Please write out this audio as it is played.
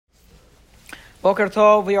Boker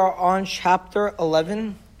Tov, we are on chapter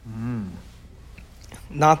 11.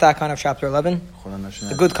 Not that kind of chapter 11.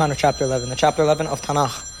 The good kind of chapter 11. The chapter 11 of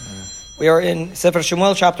Tanakh. We are in Sefer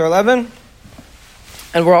Shemuel chapter 11.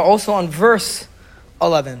 And we're also on verse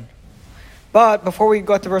 11. But before we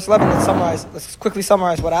go to verse 11, let's quickly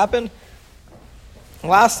summarize what happened.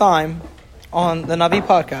 Last time on the Navi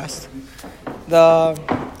podcast,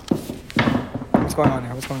 what's going on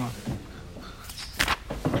here?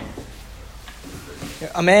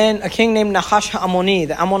 A king named Nahash Ammoni,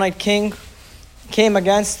 the Ammonite king, came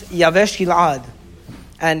against Yavesh Gilad.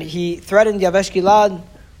 And he threatened Yavesh Gilad,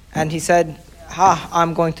 and he said,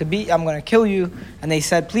 I'm going to kill you. And they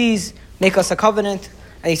said, please make us a covenant.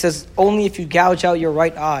 And he says, only if you gouge out your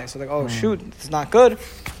right eye. So they're like, shoot, it's not good.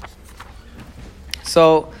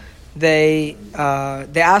 So they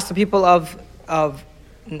asked the people of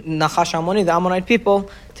Nahash Ammoni, the Ammonite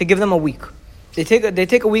people, to give them a week. They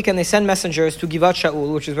take a week and they send messengers to Givat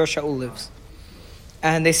Shaul, which is where Shaul lives.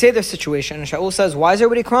 And they say their situation. And Shaul says, why is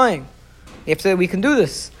everybody crying? We can do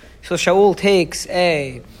this. So Shaul takes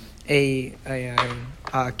a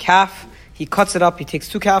calf. He cuts it up. He takes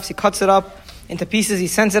 2 calves. He cuts it up into pieces. He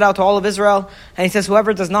sends it out to all of Israel. And he says,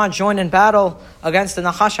 whoever does not join in battle against the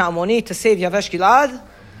Nahash Ammoni to save Yavesh Gilad,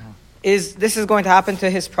 this is going to happen to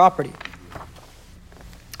his property.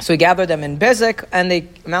 So he gathered them in Bezek, and they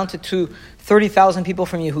amounted to 30,000 people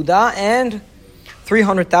from Yehuda and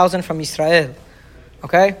 300,000 from Israel.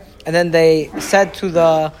 Okay? And then they said to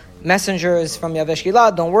the messengers from Yavesh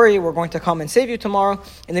Gilad, don't worry, we're going to come and save you tomorrow.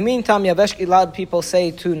 In the meantime, Yavesh Gilad people say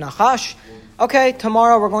to Nahash, okay,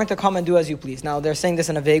 tomorrow we're going to come and do as you please. Now, they're saying this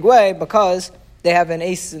in a vague way because they have an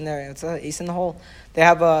ace in there. It's an ace in the hole. They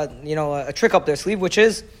have a trick up their sleeve, which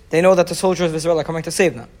is they know that the soldiers of Israel are coming to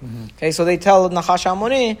save them. Mm-hmm. Okay, so they tell Nahash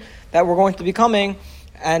Ammoni that we're going to be coming,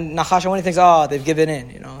 and Nahash Ammoni thinks, they've given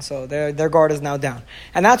in, so their guard is now down.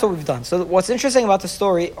 And that's what we've done. So what's interesting about the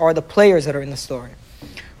story are the players that are in the story.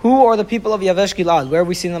 Who are the people of Yavesh Gilad? Where have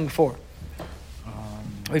we seen them before?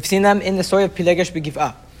 We've seen them in the story of Pilegesh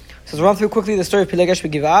B'Giv'ah. So let's run through quickly the story of Pilegesh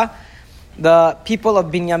B'Giv'ah. The people of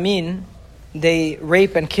Binyamin, they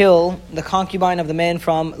rape and kill the concubine of the man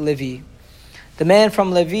from Levi. The man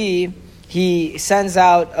from Levi, he sends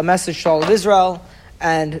out a message to all of Israel,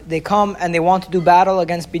 and they come and they want to do battle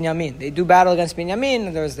against Binyamin. They do battle against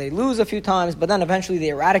Binyamin, they lose a few times, but then eventually they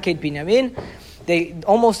eradicate Binyamin. They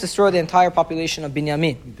almost destroy the entire population of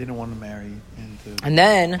Binyamin. They didn't want to marry And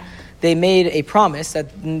then they made a promise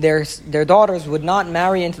that their daughters would not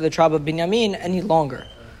marry into the tribe of Binyamin any longer.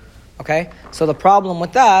 Okay? So the problem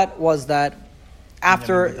with that was that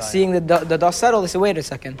after seeing the dust settle, they said, wait a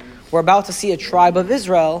second, we're about to see a tribe of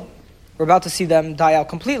Israel, we're about to see them die out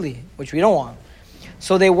completely, which we don't want.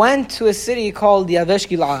 So they went to a city called Yavesh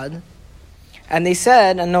Gilad, and they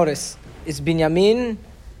said, and notice, it's Binyamin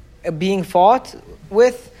being fought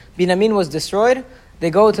with, Binyamin was destroyed. They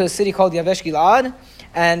go to a city called Yavesh Gilad,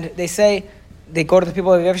 and they go to the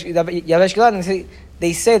people of Yavesh Gilad, and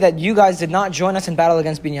they say that you guys did not join us in battle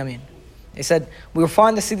against Binyamin. They said, we will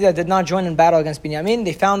find the city that did not join in battle against Binyamin.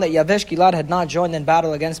 They found that Yavesh Gilad had not joined in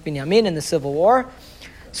battle against Binyamin in the civil war.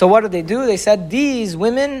 So what did they do? They said, these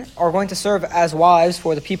women are going to serve as wives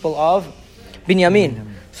for the people of Binyamin.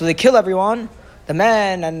 So they kill everyone, the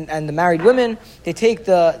men and the married women. They take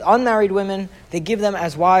the unmarried women, they give them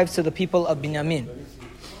as wives to the people of Binyamin.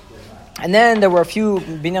 And then there were a few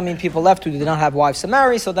Binyamin people left who did not have wives to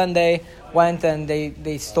marry, so then they went and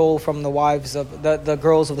they stole from the wives of the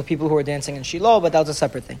girls of the people who were dancing in Shiloh, but that was a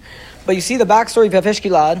separate thing. But you see, the backstory of Yavesh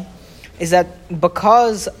Gilad is that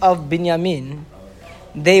because of Binyamin,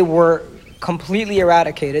 they were completely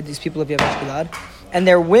eradicated, these people of Yavesh Gilad, and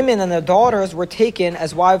their women and their daughters were taken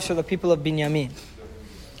as wives for the people of Binyamin.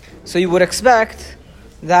 So you would expect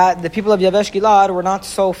that the people of Yavesh Gilad were not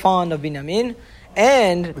so fond of Binyamin,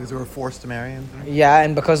 and because they were forced to marry him? Yeah,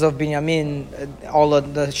 and because of Binyamin, all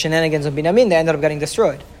of the shenanigans of Binyamin, they ended up getting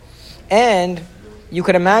destroyed. And you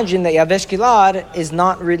could imagine that Yavesh Gilad is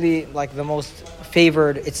not really like the most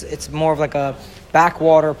favored. It's more of like a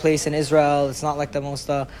backwater place in Israel. It's not like the most,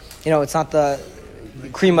 it's not the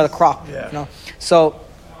cream of the crop. Yeah. So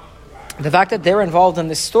the fact that they're involved in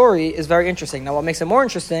this story is very interesting. Now, what makes it more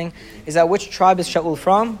interesting is that which tribe is Shaul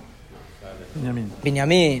from?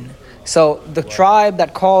 Binyamin. So the tribe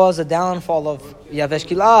that caused the downfall of Yavesh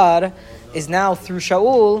Gilad is now through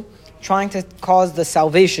Shaul trying to cause the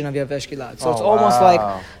salvation of Yavesh Gilad. So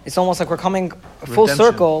it's almost like we're coming full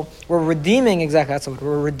circle. We're redeeming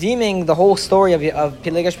We're redeeming the whole story of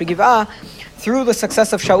Pilegesh B'Giv'ah through the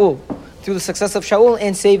success of Shaul. through the success of Shaul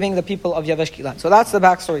in saving the people of Yavesh Gilead. So that's the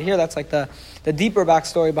backstory here. That's like the deeper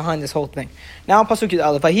backstory behind this whole thing. Now, Pasuk Yud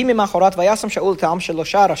Aleph.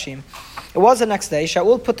 It was the next day.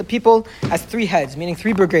 Shaul put the people as 3 heads, meaning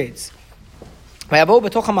 3 brigades. They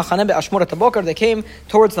came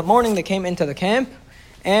towards the morning. They came into the camp,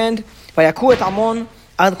 and they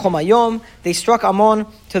struck Ammon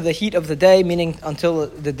to the heat of the day, meaning until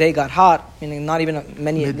the day got hot, meaning not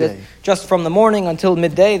even just from the morning until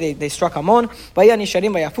midday, they struck Ammon.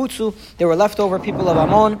 They were leftover people of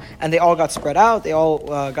Ammon, and they all got spread out, they all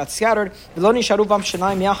got scattered.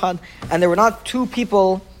 And there were not 2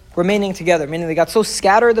 people remaining together, meaning they got so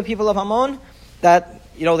scattered, the people of Ammon, that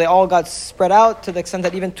they all got spread out to the extent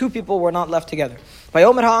that even 2 people were not left together.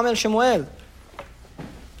 Shemuel.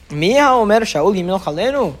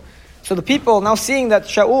 So the people, now seeing that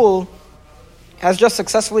Shaul has just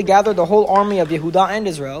successfully gathered the whole army of Yehudah and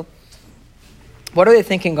Israel, what are they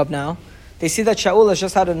thinking of now? They see that Shaul has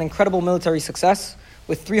just had an incredible military success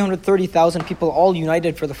with 330,000 people all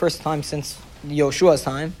united for the first time since Yoshua's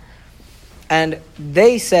time. And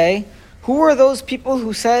they say, who were those people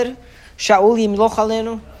who said, Shaul yimloch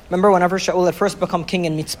aleinu? Remember, whenever Shaul had first become king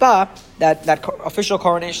in Mitzpah, that official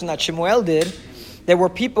coronation that Shemuel did, there were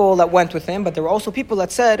people that went with him, but there were also people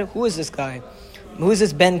that said, who is this guy? Who is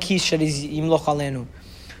this Ben Kish that is yimloch aleinu?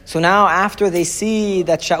 So now, after they see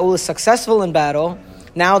that Shaul is successful in battle,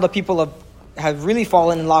 now the people have really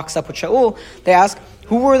fallen in lockstep with Shaul. They ask,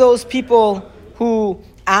 who were those people who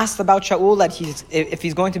asked about Shaul that if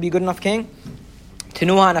he's going to be good enough king?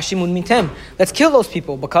 Let's kill those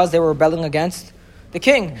people because they were rebelling against the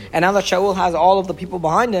king. And now that Shaul has all of the people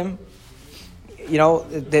behind him,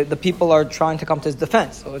 the people are trying to come to his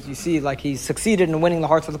defense. So as you see, like he's succeeded in winning the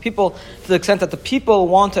hearts of the people to the extent that the people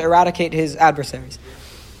want to eradicate his adversaries.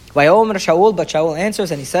 But Shaul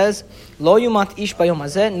answers and he says, Lo yumat ish bayom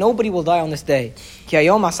hazeh, nobody will die on this day. Ki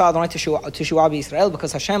hayom asa Adonai teshuah b'Yisrael,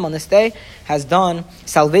 because Hashem on this day has done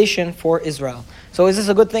salvation for Israel. So is this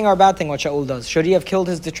a good thing or a bad thing what Shaul does? Should he have killed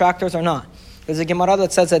his detractors or not? There's a Gemara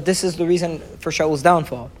that says that this is the reason for Shaul's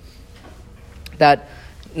downfall. That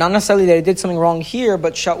not necessarily that he did something wrong here,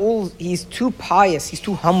 but Shaul, he's too pious, he's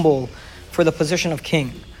too humble for the position of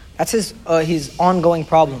king. That's his ongoing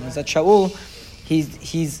problem, is that Shaul,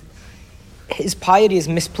 his piety is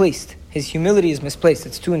misplaced. His humility is misplaced.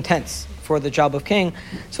 It's too intense for the job of king.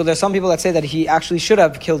 So there's some people that say that he actually should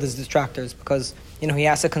have killed his detractors because, he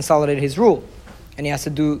has to consolidate his rule. And he has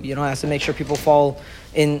to has to make sure people fall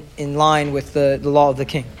in line with the law of the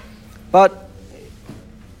king. But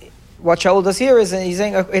what Shaul does here is he's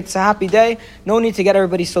saying it's a happy day. No need to get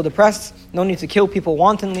everybody so depressed. No need to kill people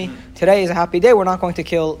wantonly. Today is a happy day. We're not going to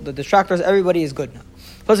kill the detractors. Everybody is good now.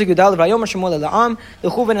 Now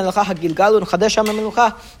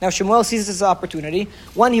Shemuel sees this opportunity.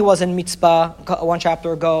 When he was in Mitzpah 1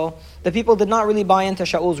 chapter ago, the people did not really buy into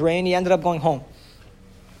Shaul's reign. He ended up going home.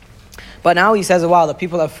 But now he says, wow, the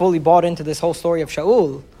people have fully bought into this whole story of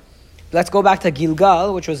Shaul. Let's go back to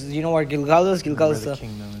Gilgal, which was, where Gilgal is? Gilgal is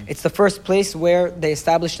it's the first place where they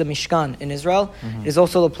established the Mishkan in Israel. Mm-hmm. It is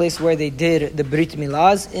also the place where they did the Brit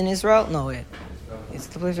Milahs in Israel. No, wait. It's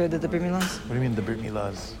the place where they did the Brit Milahs? What do you mean the Brit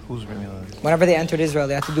Milahs? Who's Brit Milahs? Whenever they entered Israel,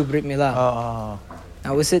 they had to do Brit Milah. Oh.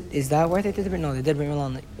 Now, is that where they did the Brit? No, they did Brit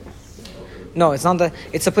Milah. No, it's not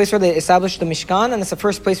it's the place where they established the Mishkan, and it's the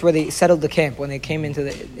first place where they settled the camp when they came into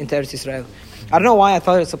Eretz Israel. I don't know why I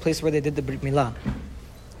thought it's the place where they did the Brit Milah.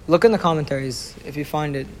 Look in the commentaries if you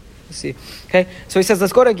find it. Let's see. Okay, so he says,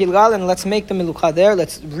 let's go to Gilgal and let's make the Milukha there.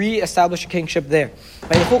 Let's re-establish a kingship there.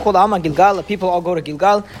 The people all go to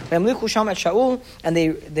Gilgal. And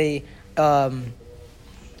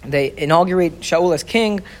they inaugurate Shaul as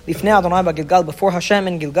king. Before Hashem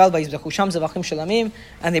in Gilgal,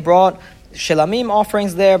 and they brought Shelamim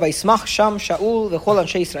offerings there. And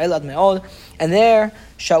there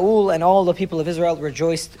Shaul and all the people of Israel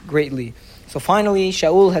rejoiced greatly. So finally,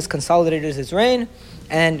 Shaul has consolidated his reign,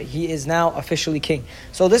 and he is now officially king.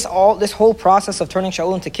 So this whole process of turning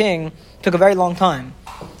Shaul into king took a very long time.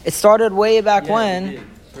 It started way back when.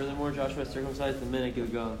 Furthermore, Joshua circumcised the men at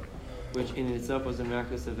Gilgal, which in itself was a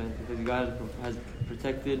miraculous event, because God has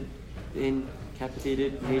protected the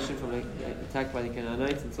incapacitated nation from attack by the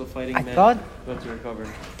Canaanites until fighting men to recover.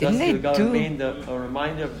 Thus, Gilgal remained a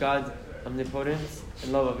reminder of God's omnipotence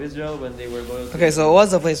and love of Israel when they were loyal to Okay, so it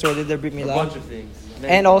was a place where they did Brit Milah. A bunch of things.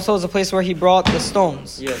 And also it was a place where he brought the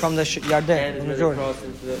stones from the Yarden, from the Jordan.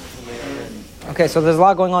 From the Yarden. Okay, so there's a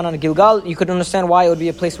lot going on in Gilgal. You could understand why it would be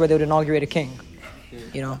a place where they would inaugurate a king.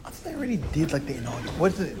 What's the already did like the inauguration.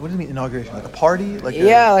 What does it mean inauguration? Like a party? Like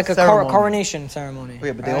like a ceremony? coronation ceremony.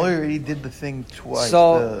 Okay, but they already did the thing twice.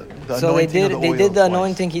 So they did the oil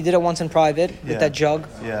anointing. He did it once in private with that jug.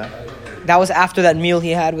 Yeah. That was after that meal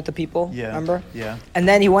he had with the people. Yeah. Remember? Yeah. And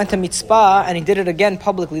then he went to Mitzpah and he did it again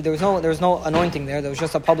publicly. There was no anointing there. There was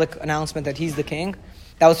just a public announcement that he's the king.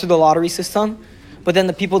 That was through the lottery system. But then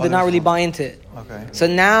the people did not really buy into it. Okay. So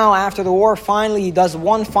now, after the war, finally he does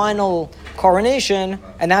one final coronation,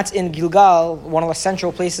 and that's in Gilgal, one of the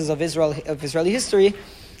central places of Israeli history,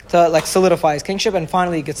 to like solidify his kingship, and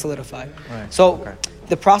finally it gets solidified. Right. So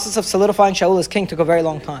the process of solidifying Shaul as king took a very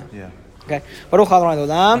long time. Yeah. Okay. Baruch Adonai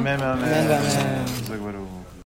Olam. Amen. Amen.